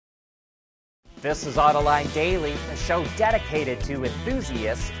This is Autoline Daily, a show dedicated to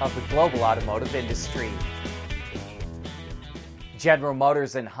enthusiasts of the global automotive industry. General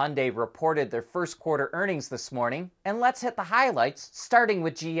Motors and Hyundai reported their first quarter earnings this morning, and let's hit the highlights, starting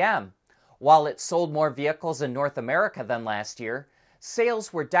with GM. While it sold more vehicles in North America than last year,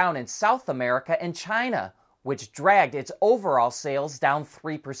 sales were down in South America and China, which dragged its overall sales down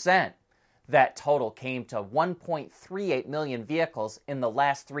 3%. That total came to 1.38 million vehicles in the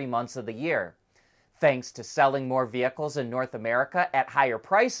last 3 months of the year. Thanks to selling more vehicles in North America at higher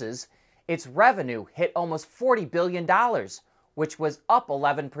prices, its revenue hit almost $40 billion, which was up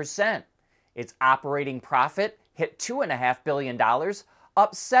 11%. Its operating profit hit $2.5 billion,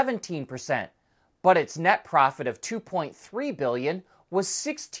 up 17%. But its net profit of $2.3 billion was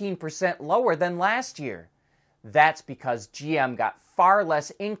 16% lower than last year. That's because GM got far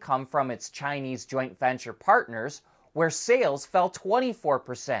less income from its Chinese joint venture partners, where sales fell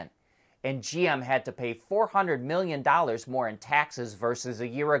 24%. And GM had to pay $400 million more in taxes versus a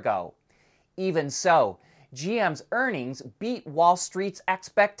year ago. Even so, GM's earnings beat Wall Street's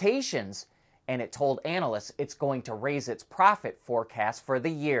expectations, and it told analysts it's going to raise its profit forecast for the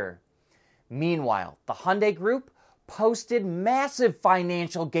year. Meanwhile, the Hyundai Group posted massive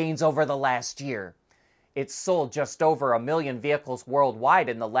financial gains over the last year. It sold just over 1 million vehicles worldwide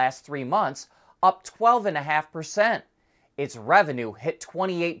in the last 3 months, up 12.5%. Its revenue hit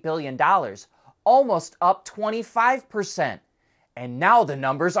 $28 billion, almost up 25%. And now the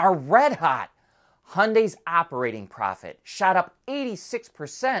numbers are red hot. Hyundai's operating profit shot up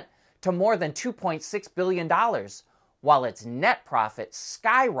 86% to more than $2.6 billion, while its net profit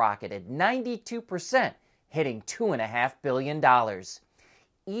skyrocketed 92%, hitting $2.5 billion.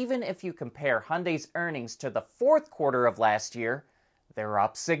 Even if you compare Hyundai's earnings to the fourth quarter of last year, they're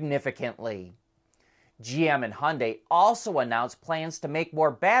up significantly. GM and Hyundai also announced plans to make more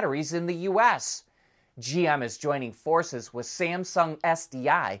batteries in the U.S. GM is joining forces with Samsung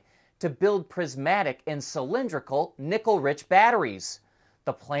SDI to build prismatic and cylindrical nickel-rich batteries.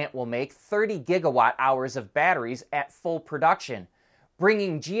 The plant will make 30 gigawatt-hours of batteries at full production,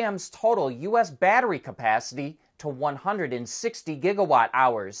 bringing GM's total U.S. battery capacity to 160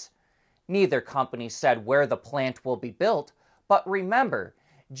 gigawatt-hours. Neither company said where the plant will be built, but remember,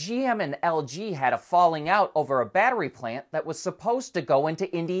 GM and LG had a falling out over a battery plant that was supposed to go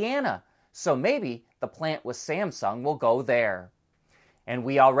into Indiana, so maybe the plant with Samsung will go there. And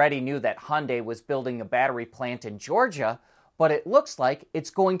we already knew that Hyundai was building a battery plant in Georgia, but it looks like it's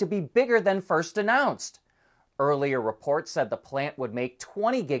going to be bigger than first announced. Earlier reports said the plant would make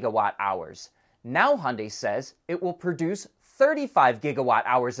 20 gigawatt-hours. Now Hyundai says it will produce 35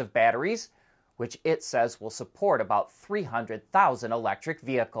 gigawatt-hours of batteries, which it says will support about 300,000 electric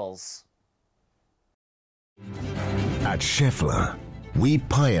vehicles. At Schaeffler, we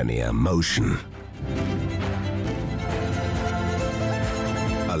pioneer motion.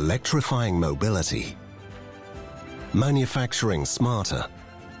 Electrifying mobility, manufacturing smarter,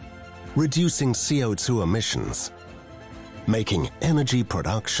 reducing CO2 emissions, making energy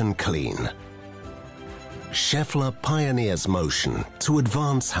production clean. Schaeffler pioneers motion to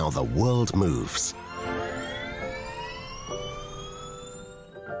advance how the world moves.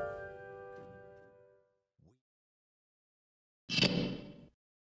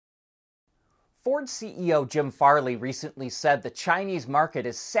 Ford CEO Jim Farley recently said the Chinese market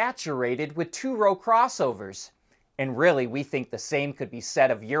is saturated with two-row crossovers. And really, we think the same could be said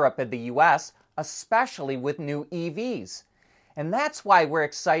of Europe and the US, especially with new EVs. And that's why we're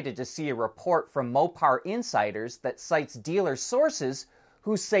excited to see a report from Mopar insiders that cites dealer sources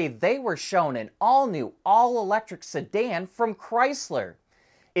who say they were shown an all-new, all-electric sedan from Chrysler.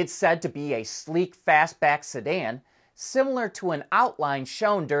 It's said to be a sleek fastback sedan, similar to an outline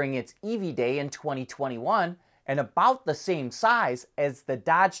shown during its EV Day in 2021, and about the same size as the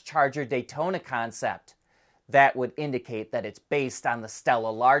Dodge Charger Daytona concept. That would indicate that it's based on the Stella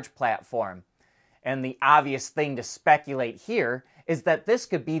Large platform. And the obvious thing to speculate here is that this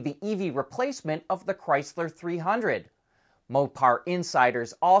could be the EV replacement of the Chrysler 300. Mopar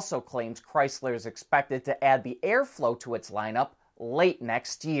Insiders also claims Chrysler is expected to add the Airflow to its lineup late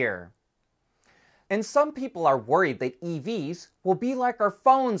next year. And some people are worried that EVs will be like our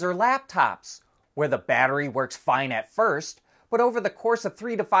phones or laptops, where the battery works fine at first, but over the course of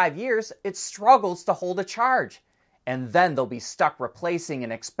 3 to 5 years, it struggles to hold a charge. And then they'll be stuck replacing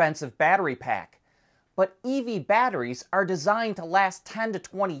an expensive battery pack. But EV batteries are designed to last 10 to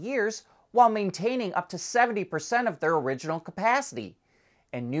 20 years while maintaining up to 70% of their original capacity.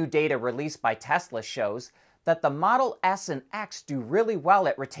 And new data released by Tesla shows that the Model S and X do really well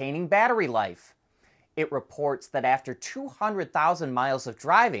at retaining battery life. It reports that after 200,000 miles of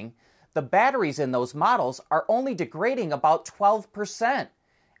driving, the batteries in those models are only degrading about 12%.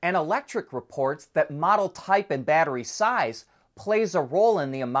 And Electric reports that model type and battery size plays a role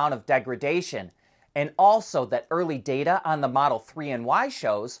in the amount of degradation, and also that early data on the Model 3 and Y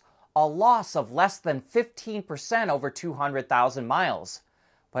shows a loss of less than 15% over 200,000 miles.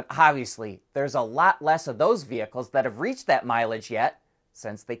 But obviously, there's a lot less of those vehicles that have reached that mileage yet,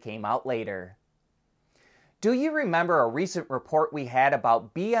 since they came out later. Do you remember a recent report we had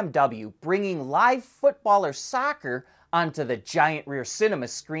about BMW bringing live football or soccer onto the giant rear cinema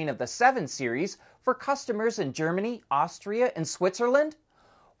screen of the 7 Series for customers in Germany, Austria, and Switzerland?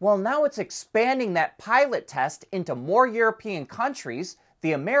 Well, now it's expanding that pilot test into more European countries,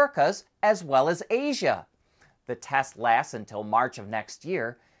 the Americas, as well as Asia. The test lasts until March of next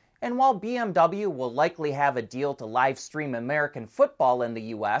year, and while BMW will likely have a deal to live stream American football in the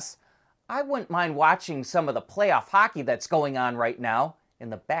US, I wouldn't mind watching some of the playoff hockey that's going on right now in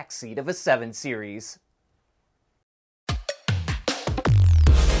the backseat of a 7 Series.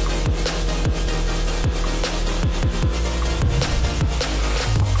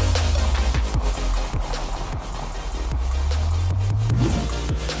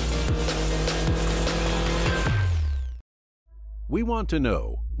 We want to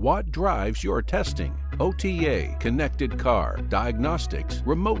know what drives your testing. OTA, connected car, diagnostics,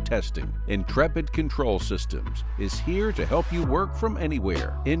 remote testing. Intrepid Control Systems is here to help you work from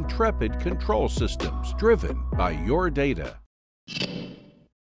anywhere. Intrepid Control Systems, driven by your data.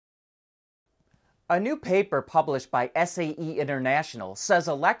 A new paper published by SAE International says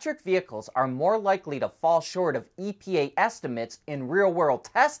electric vehicles are more likely to fall short of EPA estimates in real-world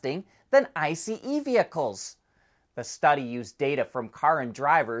testing than ICE vehicles. The study used data from Car and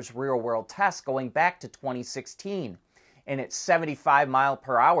Driver's real-world tests going back to 2016. In its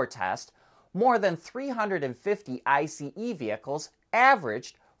 75-mile-per-hour test, more than 350 ICE vehicles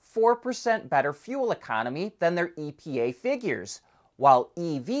averaged 4% better fuel economy than their EPA figures, while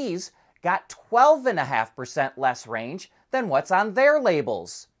EVs got 12.5% less range than what's on their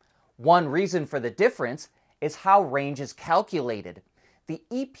labels. One reason for the difference is how range is calculated. The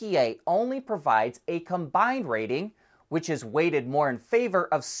EPA only provides a combined rating, which is weighted more in favor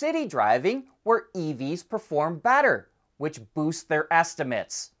of city driving, where EVs perform better, which boosts their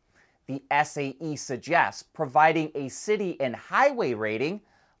estimates. The SAE suggests providing a city and highway rating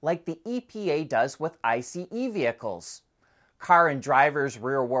like the EPA does with ICE vehicles. Car and Driver's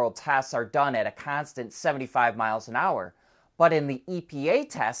real-world tests are done at a constant 75 miles an hour, but in the EPA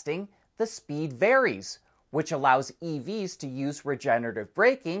testing, the speed varies, which allows EVs to use regenerative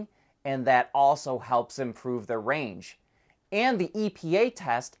braking, and that also helps improve their range. And the EPA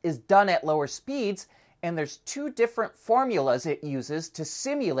test is done at lower speeds, and there's 2 different formulas it uses to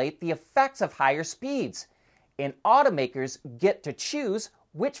simulate the effects of higher speeds. And automakers get to choose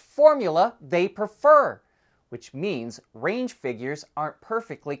which formula they prefer, which means range figures aren't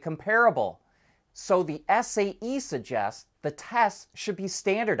perfectly comparable. So the SAE suggests the tests should be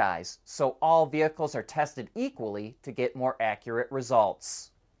standardized so all vehicles are tested equally to get more accurate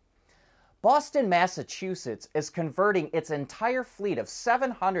results. Boston, Massachusetts is converting its entire fleet of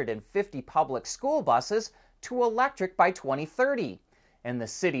 750 public school buses to electric by 2030, and the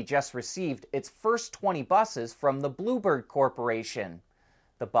city just received its first 20 buses from the Bluebird Corporation.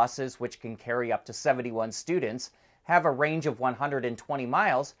 The buses, which can carry up to 71 students, have a range of 120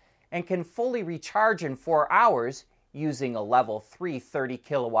 miles and can fully recharge in 4 hours using a level 3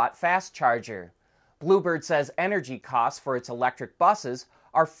 30-kilowatt fast charger. Bluebird says energy costs for its electric buses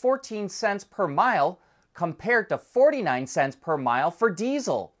are 14 cents per mile compared to 49 cents per mile for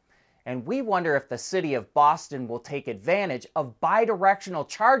diesel. And we wonder if the city of Boston will take advantage of bidirectional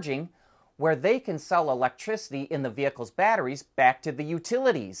charging, where they can sell electricity in the vehicle's batteries back to the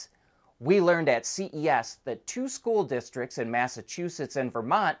utilities. We learned at CES that 2 school districts in Massachusetts and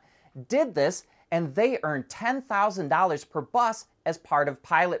Vermont did this, and they earned $10,000 per bus as part of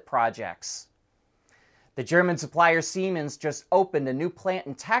pilot projects. The German supplier Siemens just opened a new plant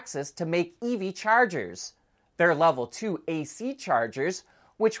in Texas to make EV chargers. Their level 2 AC chargers,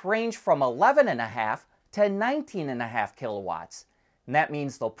 which range from 11.5 to 19.5 kilowatts. And that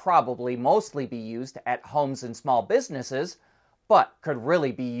means they'll probably mostly be used at homes and small businesses, but could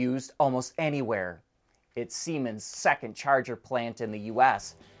really be used almost anywhere. It's Siemens' second charger plant in the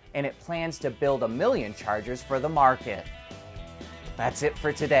US, and it plans to build 1 million chargers for the market. That's it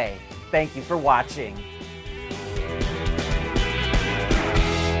for today. Thank you for watching.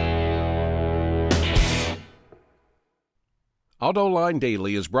 AutoLine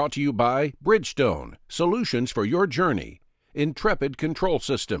Daily is brought to you by Bridgestone, solutions for your journey. Intrepid Control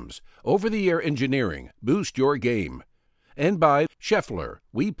Systems, over-the-air engineering, boost your game. And by Scheffler,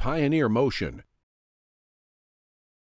 we pioneer motion.